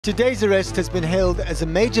Today's arrest has been hailed as a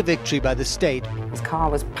major victory by the state. His car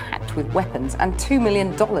was packed with weapons and $2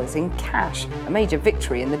 million in cash, a major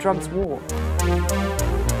victory in the drugs war.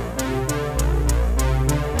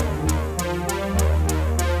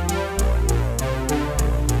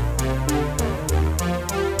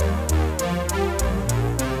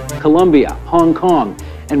 Colombia, Hong Kong,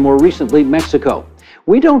 and more recently, Mexico.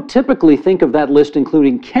 We don't typically think of that list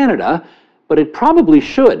including Canada, but it probably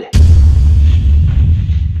should.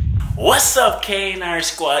 What's up, K&R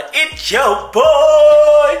Squad? It's your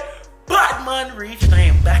boy, Batman Reafe, and I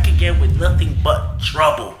am back again with nothing but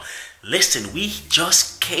trouble. Listen, we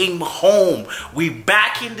just came home. We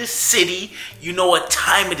back in the city. You know what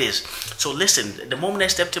time it is. So listen, the moment I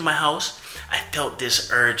stepped in my house, I felt this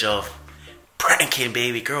urge of pranking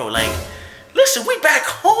baby girl. Like, listen, we back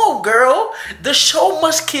home, girl. The show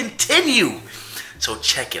must continue. So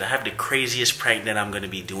check it. I have the craziest prank that I'm going to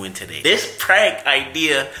be doing today. This prank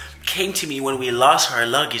idea came to me when we lost our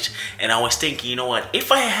luggage, and I was thinking, you know what,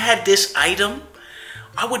 if I had this item,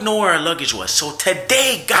 I would know where our luggage was. So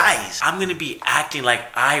today, guys, I'm gonna be acting like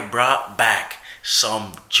I brought back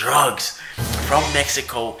some drugs from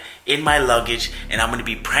Mexico in my luggage, and I'm gonna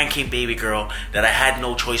be pranking baby girl that I had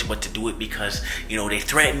no choice but to do it because, you know, they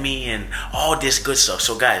threatened me and all this good stuff.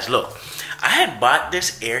 So guys, look, I had bought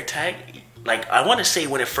this air tag, like, I want to say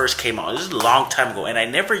when it first came out. This is a long time ago, and I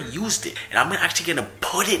never used it. And I'm actually going to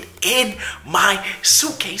put it in my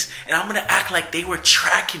suitcase, and I'm going to act like they were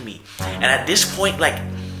tracking me. And at this point, like,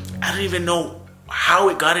 I don't even know how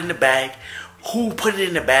it got in the bag, who put it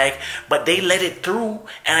in the bag, but they let it through,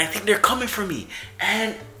 and I think they're coming for me.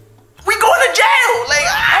 And we going to jail. Like,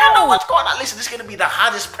 I don't know what's going on. Listen, this is going to be the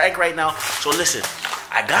hottest prank right now. So listen,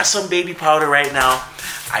 I got some baby powder right now.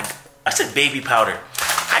 I said baby powder.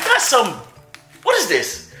 I got some... What is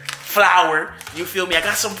this? Flour. You feel me? I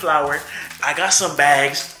got some flour. I got some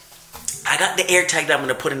bags. I got the air tag that I'm going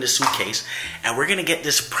to put in the suitcase. And we're going to get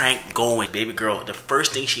this prank going. Baby girl, the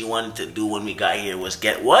first thing she wanted to do when we got here was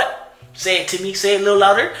get what? Say it to me. Say it a little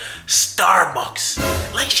louder. Starbucks.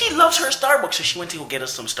 Like, she loves her Starbucks. So she went to go get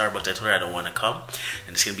us some Starbucks. I told her I don't want to come.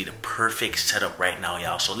 And it's going to be the perfect setup right now,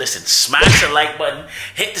 y'all. So listen, smash the like button.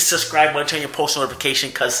 Hit the subscribe button. Turn your post notification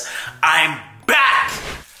because I'm back.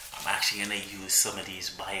 I'm actually gonna use some of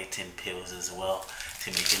these biotin pills as well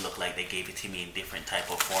to make it look like they gave it to me in different type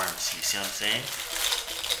of forms. You see what I'm saying?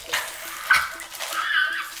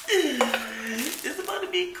 It's about to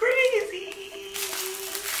be crazy.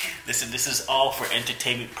 Listen, this is all for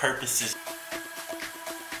entertainment purposes.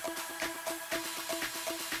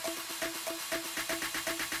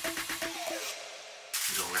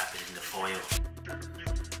 We're gonna wrap it in the foil.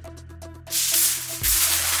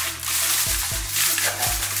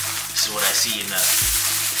 This is what I see in the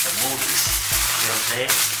movies. You know what I'm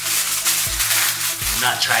saying? Do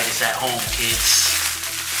not try this at home, kids.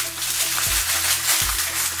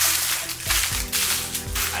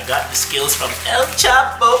 I got the skills from El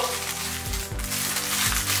Chapo.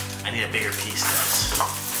 I need a bigger piece, guys.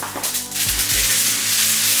 Bigger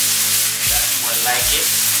piece. That's more like it.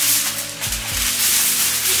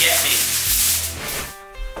 You get me?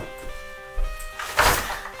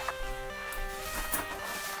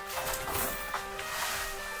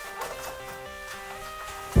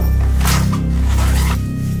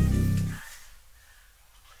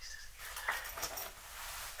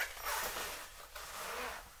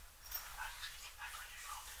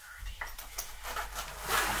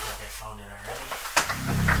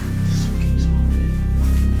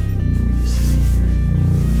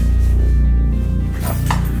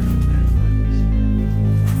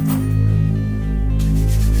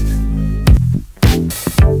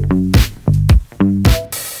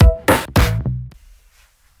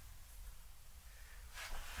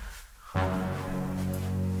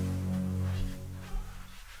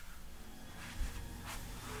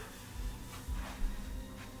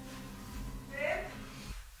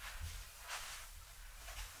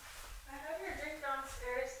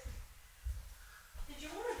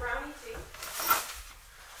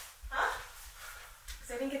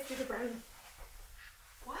 I didn't get through the brownie.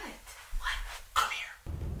 What? What? Come here.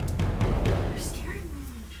 You're scaring me.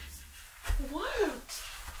 What?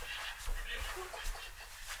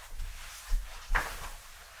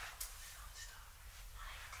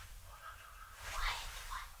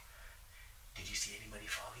 Did you see anybody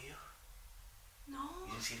follow you? No.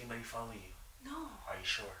 You didn't see anybody follow you? No. Are you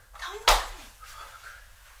sure? Tell me the truth.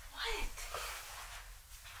 What?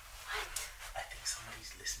 What? I think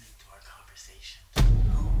somebody's listening to our conversation.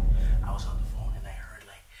 I was on the phone and I heard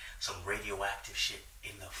like some radioactive shit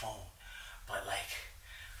in the phone. But like,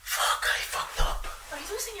 fuck, I fucked up. Are you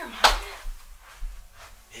losing your mind?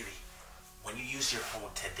 when you use your phone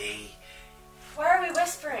today. Why are we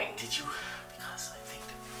whispering? Did you? Because I think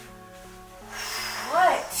that.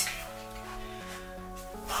 What?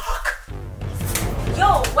 Fuck.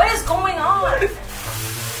 Yo, what is going on? Hold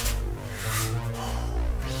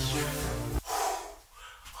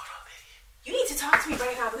on, baby. You need to talk to me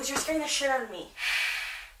right now because you're scaring the shit out of me.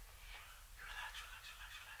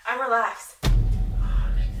 Relax. I'm relaxed.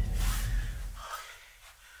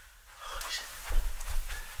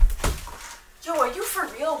 Yo, are you for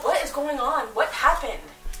real? What is going on? What happened?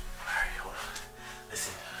 Alright, hold on.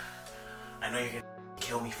 Listen, I know you're gonna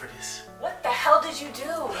kill me for this. What the hell did you do?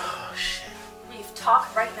 Oh, shit. Reafe,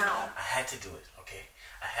 talk right now. I had to do it, okay?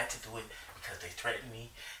 I had to do it because they threatened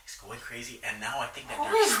me. It's going crazy, and now I think that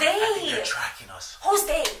Who is I think they? they're tracking us. Who's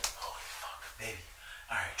they? Holy fuck, baby.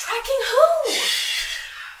 Alright. Tracking who?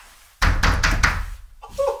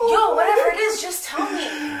 Yo, whatever it is, just tell me.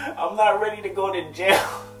 I'm not ready to go to jail.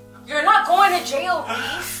 You're not going to jail,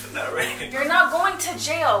 Reafe. I'm not ready. You're not going to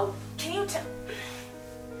jail. Can you tell?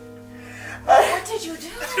 What did you do?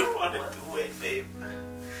 I don't want to do it, babe.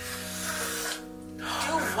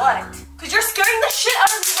 Do what? Because you're scaring the shit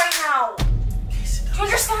out of me right now. Okay, sit down. Do you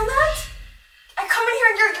understand that? I come in here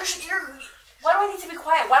and you're. Why do I need to be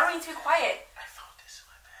quiet? Why do I need to be quiet? I found this in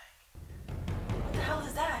my bag. What the hell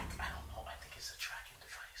is that? I don't know. I think it's a tracking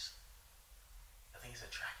device. I think it's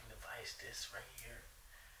a tracking device. This right here.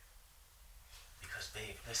 Because,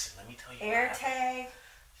 babe, listen, let me tell you. Air tag.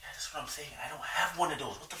 Yeah, that's what I'm saying. I don't have one of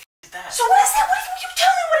those. What the f is that? So what is that? What you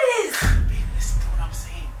tell me what it is? Babe, listen to what I'm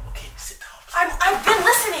saying. Okay, sit down. I've been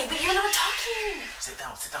listening, but you're not talking. Sit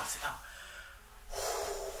down, sit down, sit down.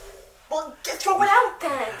 Well, throw it out We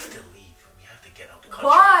then. have to leave. We have to get out the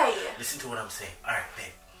country. Why? Listen to what I'm saying. Alright,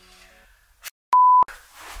 babe.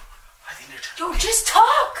 I think they're Yo, just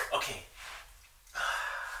talk. Okay.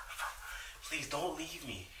 Please don't leave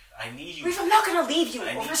me. I need you. Reafe, I'm not gonna leave you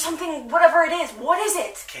I need over you. something, whatever it is. What is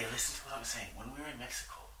it? Okay, listen to what I'm saying. When we were in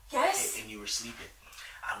Mexico, Yes? okay, and you were sleeping,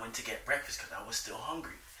 I went to get breakfast because I was still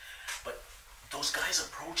hungry. But those guys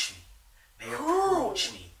approached me. They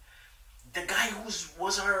approached me. The guy who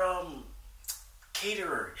was our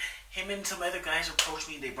caterer, him and some other guys approached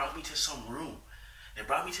me. They brought me to some room.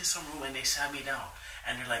 And they sat me down.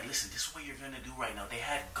 And they're like, listen, this is what you're going to do right now. They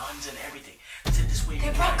had guns and everything. They said, this is what you're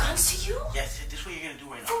They gonna brought do. guns to you? Yes, this is what you're going to do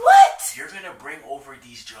right now. For what? You're going to bring over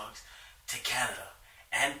these drugs to Canada.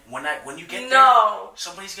 And when you get No. there,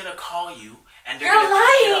 somebody's going to call you. And they're You're gonna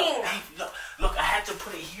pick it lying. up. Hey, look, I had to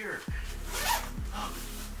put it here. Look,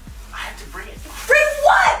 I had to bring it. Bring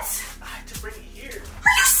what? I had to bring it here.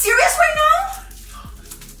 Are you serious right now?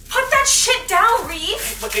 Put that shit down,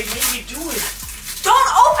 Reafe. But they made me do it. Don't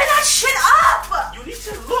open that shit up. You need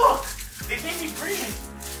to look. They made me bring it.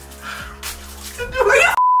 Are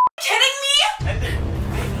you kidding me? And then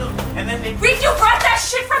they look. And then they Reafe, you brought that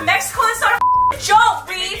shit from Mexico. That's not a joke,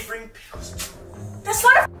 made me Reafe. bring pills too. That's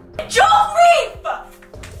not a joke, Reafe.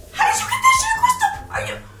 How did you get that shit across the? Are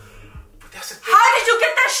you? But that's the thing. How did you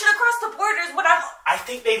get that shit across the borders? When I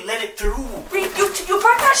think they let it through. Reafe, you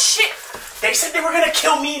brought that shit. They said they were gonna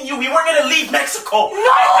kill me and you. We weren't gonna leave Mexico. No,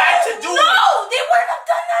 I had to do it. No, they wouldn't have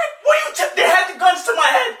done that. What you they had the guns to my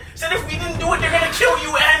head. Said if we didn't do it, they're gonna kill you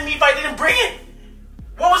and me if I didn't bring it.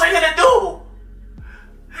 What was I gonna do?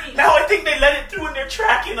 Now I think they let it through and they're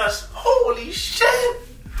tracking us. Holy shit!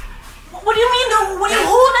 What do you mean? What do you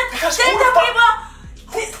hold it? Because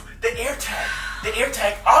the air tag. The air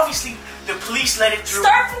tag. Obviously, the police let it through.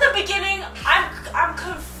 Start from the beginning. I'm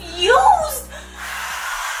confused.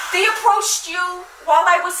 They approached you while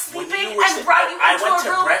I was sleeping and brought you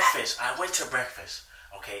into a room. I went to breakfast.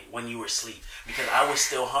 Okay, when you were asleep because I was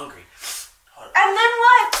still hungry. And then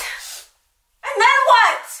what? And then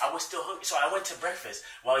what? I was still hungry, so I went to breakfast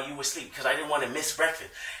while you were asleep because I didn't want to miss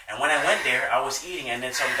breakfast. And when I went there, I was eating, and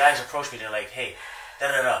then some guys approached me. They're like, "Hey,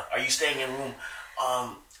 are you staying in room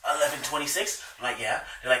 1126?" I'm like, "Yeah."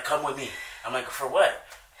 They're like, "Come with me." I'm like, "For what?"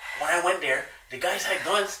 When I went there, the guys had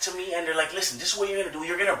guns to me, and they're like, "Listen, this is what you're gonna do.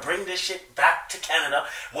 You're gonna bring this shit back to Canada.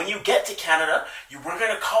 When you get to Canada, we're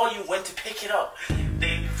gonna call you when to pick it up."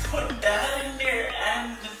 They put that in there,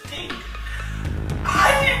 and the thing.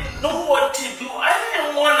 I didn't know what to do. I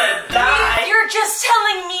didn't want to die. You're just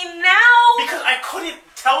telling me now. Because I couldn't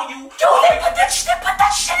tell you. Yo, they put that shit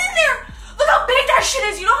in there. Look how big that shit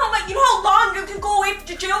is. You know how long you can go away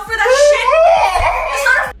to jail for that shit? It's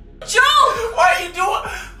not a joke. Why are you doing?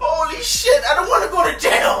 Holy shit! I don't want to go to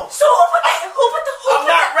jail. So who put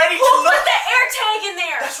the air tag in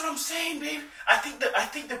there? That's what I'm saying, babe. I think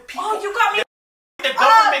the people. Oh, you got me. The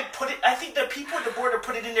government put it. I think the people at the border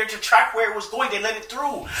put it in there to track where it was going. They let it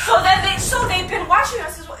through. So they've been watching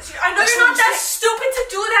us. I know you're not that stupid to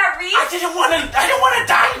do that, Reafe. I didn't want to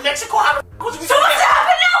die in Mexico. How the was we so what's gonna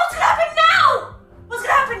happen now? What's gonna happen now? What's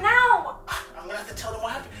gonna happen now? I'm gonna have to tell them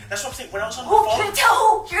what happened. That's what I'm saying. When I was on the Who? phone, You're gonna tell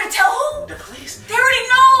who? You're gonna tell who? the police. They already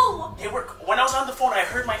know. They were. When I was on the phone, I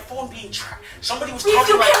heard my phone being tracked. Somebody was Reafe,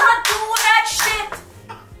 talking you like. cannot do that shit.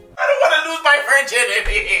 I don't want to lose my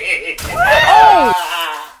virginity. Oh.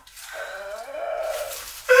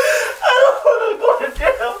 I don't want to go to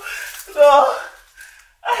jail. No,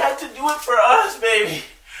 I had to do it for us, baby.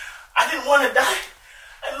 I didn't want to die.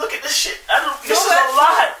 And look at this shit. This is a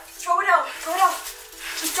lot. Throw it out. Throw it out.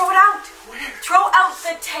 Just throw it out. Where? Throw out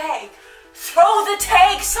the tag. Throw the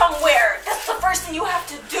tag somewhere. That's the first thing you have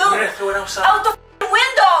to do. I'm gonna throw it outside. Out the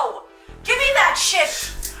window. Give me that shit.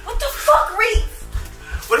 What the fuck, Reafe?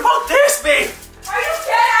 What about this, babe? Are you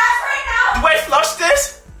dead ass right now? Do I flush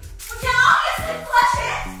this? We can obviously flush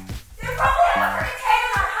it. They probably have a freaking tag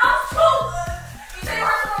in our house too. You said you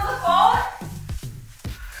heard them on the phone?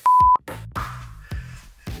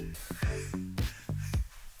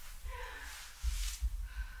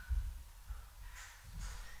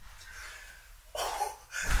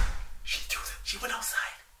 She went outside.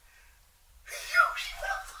 She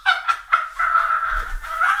went outside.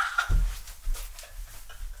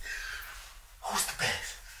 Who's the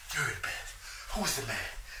best? You're the best. Who's the man?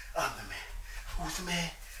 I'm the man. Who's the man?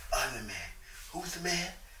 I'm the man. Who's the man?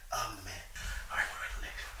 I'm the man. All right, what do I do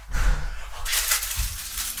next?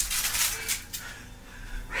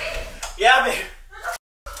 Yeah, babe.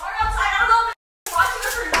 Car outside. I don't know if it's watching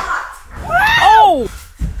us or not. Oh!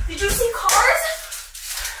 Did you see cars?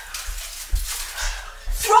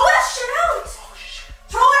 Throw that shit out!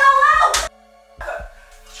 Throw it all out!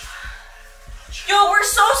 Yo, we're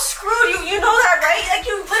so screwed. You know that, right? Like,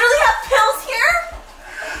 you literally have pills here?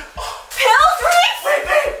 Pills, Reafe? Wait,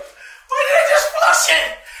 babe. Why did I just flush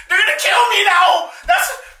it? They're gonna kill me now. That's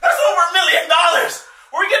over $1 million. Where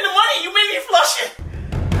are we getting the money? You made me flush it.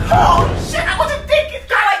 Oh shit! I wasn't thinking.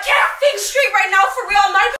 God, I can't think straight right now, for real.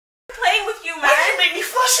 I'm not even playing with you, man. Why did you make me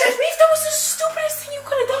flush it? Reafe, that was the stupidest thing you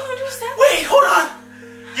could have done. Understand? Wait, hold on.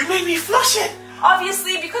 You made me flush it.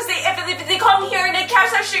 Obviously, because if they come here and they catch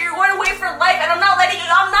that shit, you're going away for life, and I'm not letting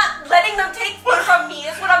them take it from me.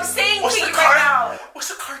 That's what I'm saying to you right now. What's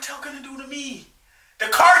the cartel gonna do to me? The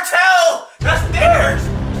cartel! That's theirs!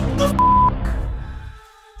 The f***?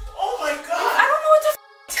 Oh my god! I don't know what to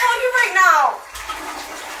tell you right now.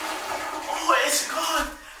 Oh, it's gone.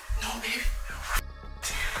 No, baby.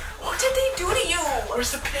 What did they do to you? Where's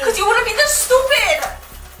the pills? Because you want to be this stupid.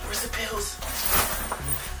 Where's the pills?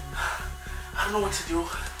 I don't know what to do.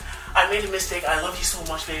 I made a mistake. I love you so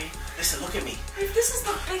much, baby. Listen, look at me. This is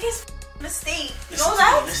the biggest mistake. You Listen know to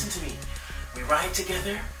that? me. Listen to me. We ride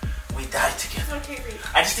together. We die together. Okay,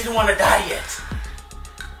 Reafe. I just didn't want to die yet.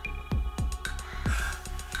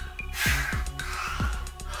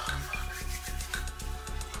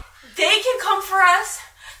 They can come for us.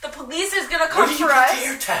 The police is gonna come Where did you for put us. the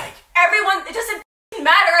air tag? Everyone, it doesn't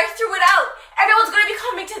matter. I threw it out. Everyone's gonna be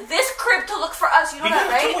coming to this crib to look for us. You know We that,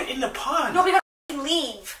 gotta right? throw it in the pond. No, we gotta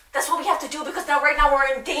leave. That's what we have to do because right now we're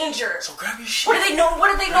in danger. So grab your shit. What do they know? What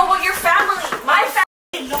do they know about your family? My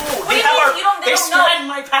family. No, What they do you have mean? our. You don't- they They don't know. scanned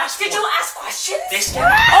my passport. Did you ask questions? They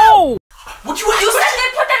scanned. Oh! Would you ask You said questions?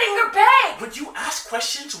 they put that in your bag. Would you ask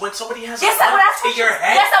questions when somebody has Yes, a I would gun ask to questions. your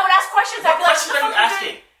head? Yes, I would ask questions. I'd What be like, question are you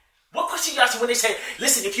asking? What question are you asking when they say,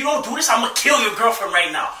 listen, if you don't do this, I'm gonna kill your girlfriend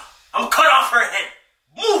right now. I'm gonna cut off her head.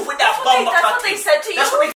 Move with that bum. That's what they said to you?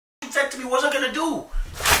 That's what they said to me. What was I gonna do?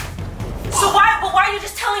 So why are you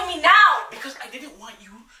just telling me now? Because I didn't want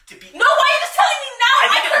you to be. No, why are you just telling me now? I I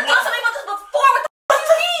didn't could have done want- something about this before. What the fuck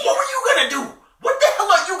do you mean? What were you gonna do? What the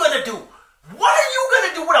hell are you gonna do? What are you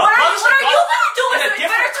gonna do with a What are bunch you of going to do? in a It's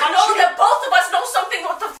different better to know country? that both of us know something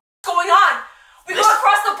what the f going on. We go Listen.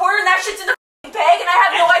 across the border and that shit's in the bag and I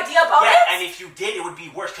have no idea about it. And if you did, it would be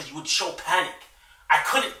worse because you would show panic. I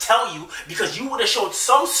couldn't tell you because you would have showed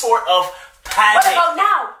some sort of panic. What about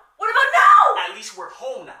now? What about now? At least we're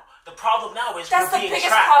home now. The problem now is That's we're the being biggest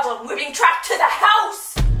trapped. problem. We're being trapped to the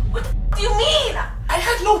house. What the f do you mean? I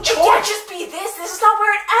had no It can't choice. just be this. This is not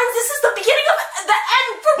where it ends. This is the beginning of the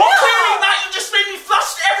end for Well, real. clearly now you just made me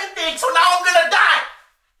flush everything, so now I'm gonna die.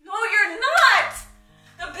 No, you're not.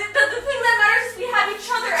 The thing that matters is we have each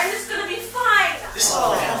other and it's gonna be fine. This is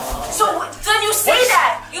all I have. So then you say What is-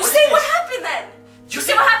 that. You what is say this? what happened then. You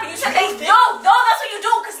say think- what happened. You said you they think- no, that's what you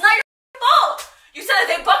do because now your fault. You said that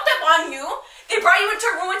they bucked up on you. They brought you into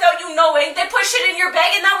a room without you knowing. They put shit in your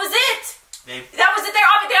bag and that was it. Babe, That was it. They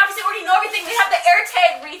obviously already know everything. They have the air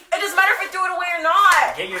tag, Reafe. It doesn't matter if I threw it away or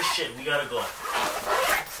not. get your shit. We gotta go.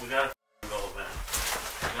 We gotta go.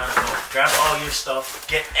 your stuff,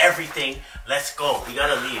 get everything. Let's go. We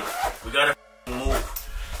gotta leave. We gotta move.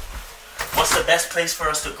 What's the best place for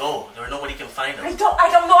us to go? There nobody can find us. I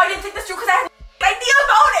don't know. I didn't think this through because I had no idea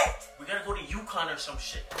about it. We gotta go to Yukon or some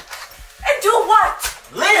shit. And do what?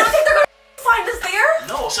 Live. You don't think they're gonna find us there?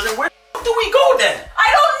 No. So then where do we go then? I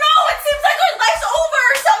don't know. It seems like our life's over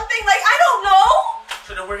or something. Like I don't know.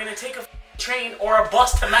 So then we're gonna take a train or a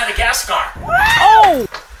bus to Madagascar. Oh!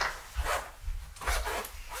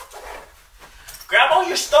 Grab all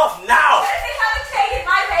your stuff now. What if they have a tag in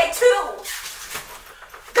my bag too?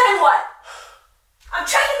 Then what? I'm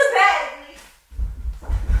checking the bag.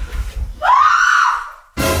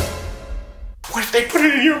 What if they put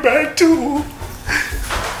it in your bag too?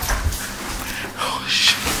 Oh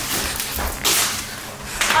shit.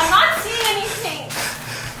 I'm not seeing anything.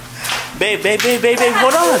 Babe,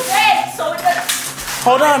 hold on.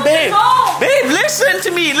 Hold on, babe. No. Babe, listen to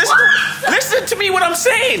me. Listen to me what I'm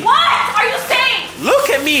saying. What are you saying? Look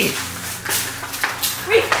at me.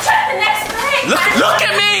 Check the next bag. Look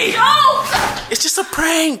at me. No. It's just a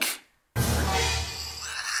prank.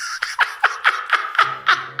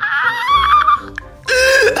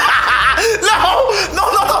 No.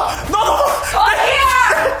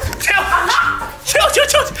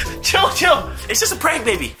 Chill. It's just a prank,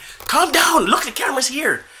 baby. Calm down. Look, the camera's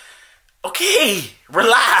here. Okay,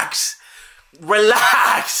 relax.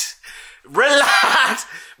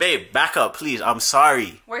 Babe, back up, please. I'm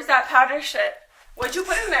sorry. Where's that powder shit? What'd you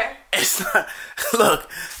put in there? It's not. Look,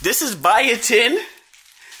 this is biotin.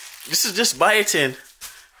 This is just biotin.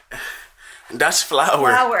 That's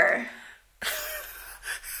flour. Flour.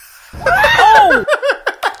 Oh!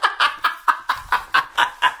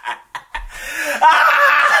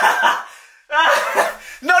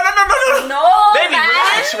 No. Baby, man.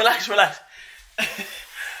 relax.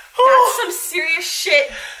 That's some serious shit.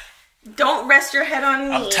 Don't rest your head on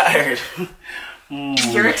me. I'm tired.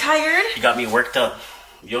 You're tired? You got me worked up.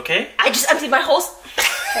 You okay? I just emptied my whole... and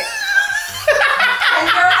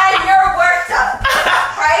you're worked up.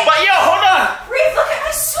 Right? But yo, hold on. Reafe, look at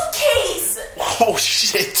my suitcase. Oh,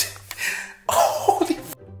 shit. Holy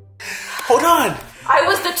hold on. I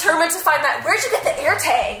was determined to find that. Where'd you get the air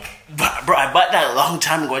tag? Bro, I bought that a long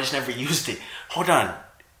time ago. I just never used it. Hold on.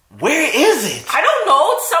 Where is it? I don't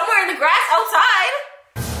know. It's somewhere in the grass outside.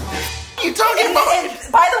 What are you talking about?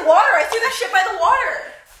 By the water. I threw that shit by the water.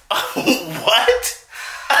 What?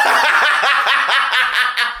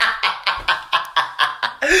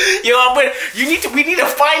 Yo, but we need to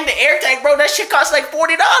find the air tag, bro. That shit costs like $40.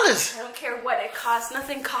 I don't care what it costs.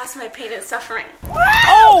 Nothing costs my pain and suffering.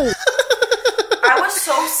 Oh! I was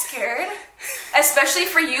so scared. Especially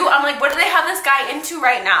for you. I'm like, what do they have this guy into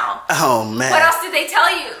right now? Oh, man. What else did they tell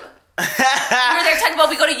you? You were there talking about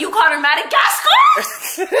we go to Yukon or Madagascar?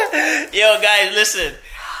 Yo, guys, listen.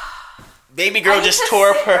 Baby girl just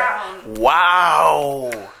tore up her... Down. Wow.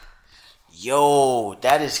 Yo,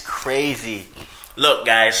 that is crazy. Look,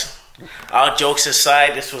 guys. All jokes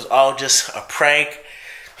aside, this was all just a prank.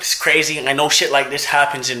 It's crazy. I know shit like this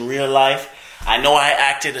happens in real life. I know I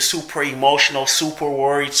acted super emotional, super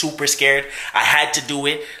worried, super scared. I had to do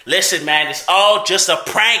it. Listen, man, it's all just a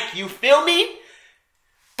prank. You feel me?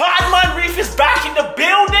 Badman Reafe is back in the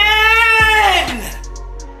building!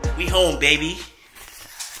 We home, baby.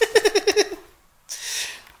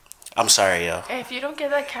 I'm sorry, yo. Hey, if you don't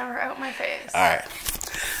get that camera out my face. Alright.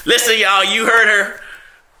 Listen, y'all, you heard her.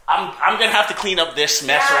 I'm gonna have to clean up this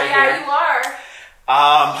mess right here. Yeah, you are.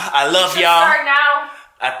 I love y'all. Start now.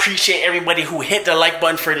 I appreciate everybody who hit the like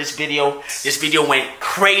button for this video. This video went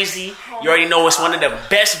crazy. You already know it's one of the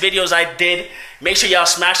best videos I did. Make sure y'all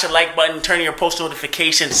smash the like button, turn on your post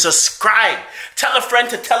notifications, subscribe. Tell a friend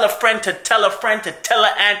to tell a friend to tell a friend to tell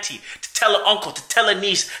an auntie, to tell an uncle, to tell a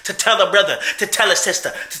niece, to tell a brother, to tell a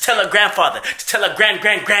sister, to tell a grandfather, to tell a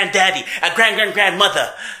granddaddy, a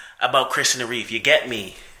grandmother about Kristen and Reafe. You get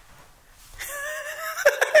me?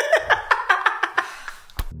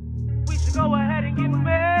 We should go ahead and get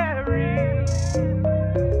married.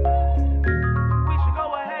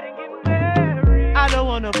 I don't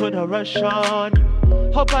wanna put a rush on you.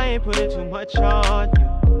 Hope I ain't putting too much on you.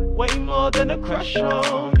 Way more than a crush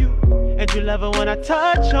on you. And you love it when I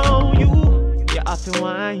touch on you. You often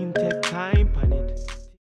whine, take time, but